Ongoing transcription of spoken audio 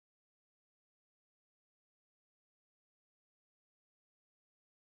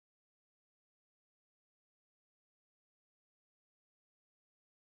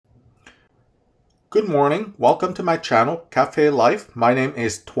Good morning, welcome to my channel, Cafe Life. My name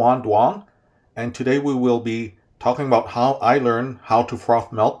is Tuan Duong, and today we will be talking about how I learned how to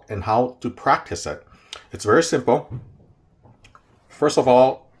froth milk and how to practice it. It's very simple. First of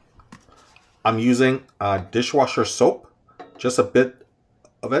all, I'm using dishwasher soap, just a bit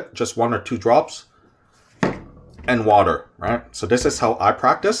of it, just 1 or 2 drops, and water, right? So this is how I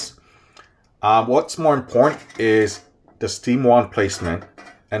practice. What's more important is the steam wand placement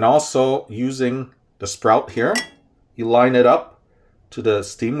and also using the sprout here. You line it up to the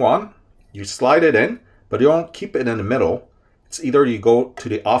steam wand, you slide it in, but you don't keep it in the middle. It's either you go to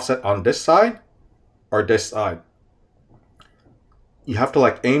the offset on this side or this side. You have to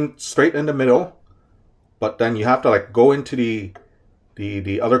like aim straight in the middle, but then you have to like go into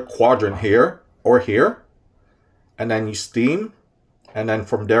the other quadrant here or here, and then you steam, and then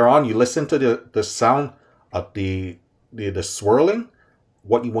from there on you listen to the sound of the swirling.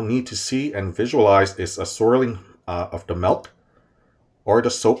 What you will need to see and visualize is a swirling of the milk or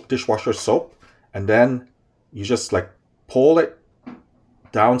the soap, dishwasher soap, and then you just like pull it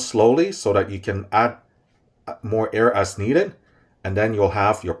down slowly so that you can add more air as needed, and then you'll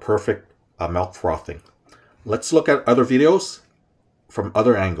have your perfect milk frothing. Let's look at other videos from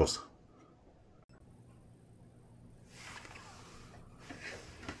other angles.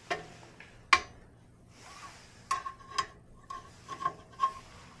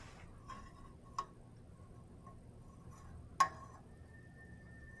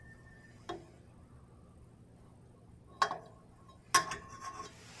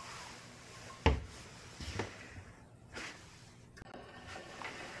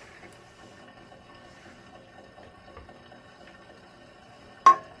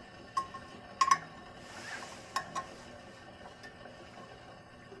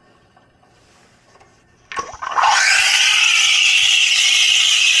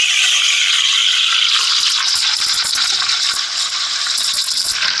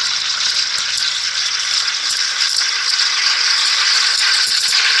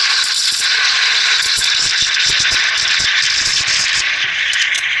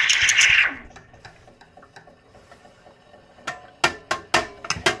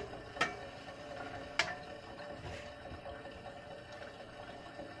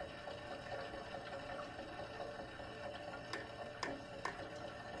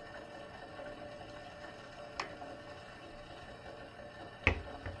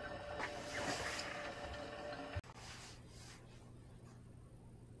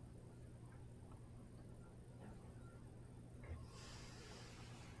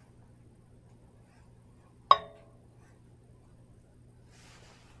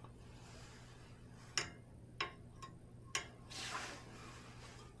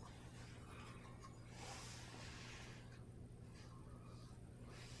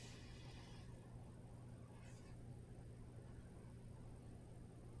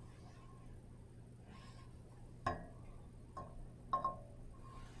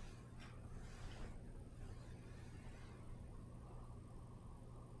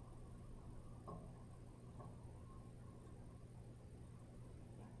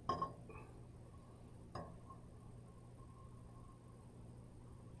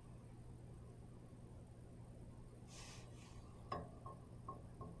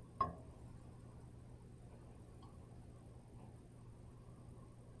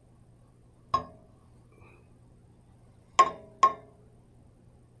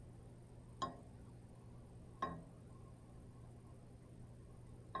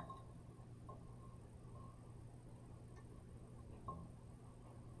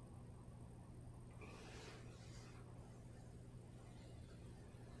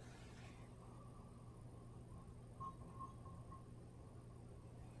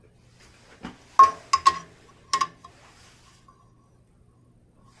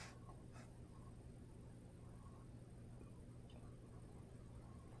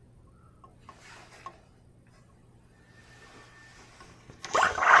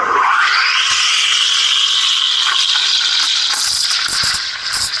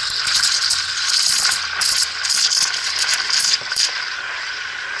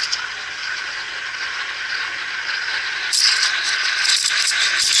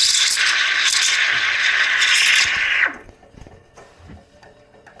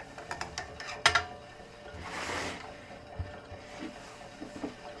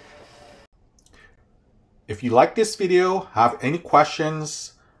 If you like this video, have any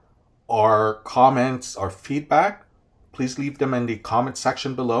questions or comments or feedback, please leave them in the comment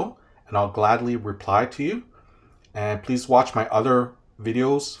section below and I'll gladly reply to you. And please watch my other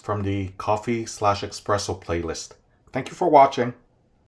videos from the coffee/espresso playlist. Thank you for watching.